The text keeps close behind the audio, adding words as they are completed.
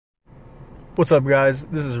What's up, guys?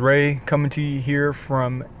 This is Ray coming to you here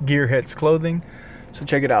from Gearheads Clothing. So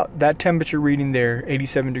check it out. That temperature reading there,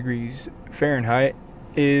 87 degrees Fahrenheit,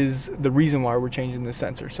 is the reason why we're changing the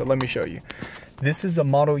sensor. So let me show you. This is a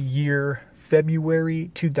model year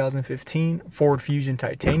February 2015 Ford Fusion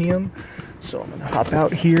Titanium. So I'm gonna hop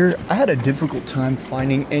out here. I had a difficult time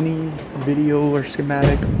finding any video or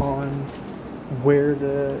schematic on where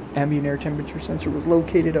the ambient air temperature sensor was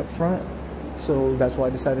located up front. So that's why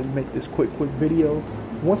I decided to make this quick video.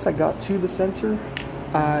 Once I got to the sensor,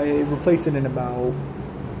 I replaced it in about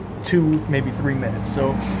 2, maybe 3 minutes.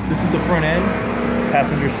 So this is the front end,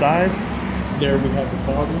 passenger side. There we have the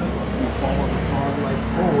fog light. If you follow the fog light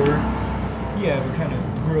forward, you have a kind of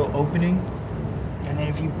grill opening. And then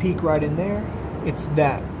if you peek right in there, it's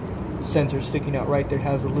that sensor sticking out right there. It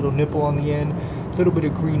has a little nipple on the end, a little bit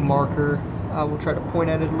of green marker. I will try to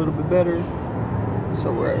point at it a little bit better.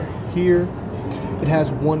 So we're here. It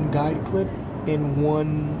has one guide clip and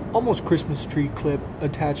one almost Christmas tree clip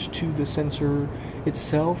attached to the sensor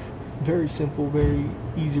itself. Very simple, very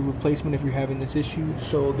easy replacement if you're having this issue.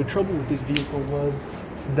 So the trouble with this vehicle was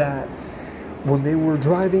that when they were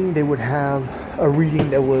driving, they would have a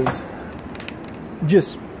reading that was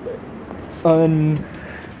just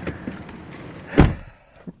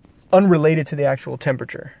unrelated to the actual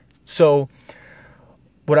temperature. So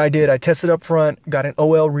what I did, I tested up front, got an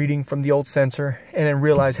OL reading from the old sensor, and then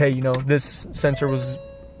realized, hey, you know, this sensor was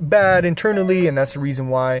bad internally, and that's the reason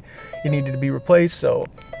why it needed to be replaced. So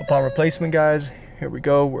upon replacement, guys, here we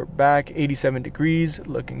go. We're back, 87 degrees,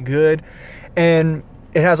 looking good. And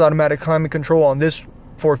it has automatic climate control on this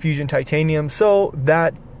Ford Fusion Titanium. So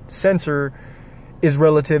that sensor is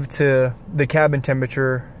relative to the cabin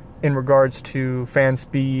temperature in regards to fan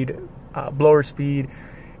speed, blower speed,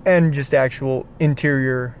 and just the actual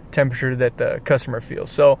interior temperature that the customer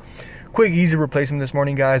feels. So quick, easy replacement this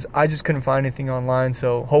morning, guys. I just couldn't find anything online,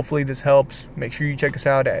 so hopefully this helps. Make sure you check us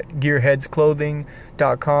out at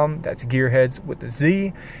gearheadsclothing.com. That's Gearheads with a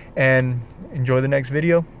Z. And enjoy the next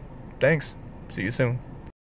video. Thanks. See you soon.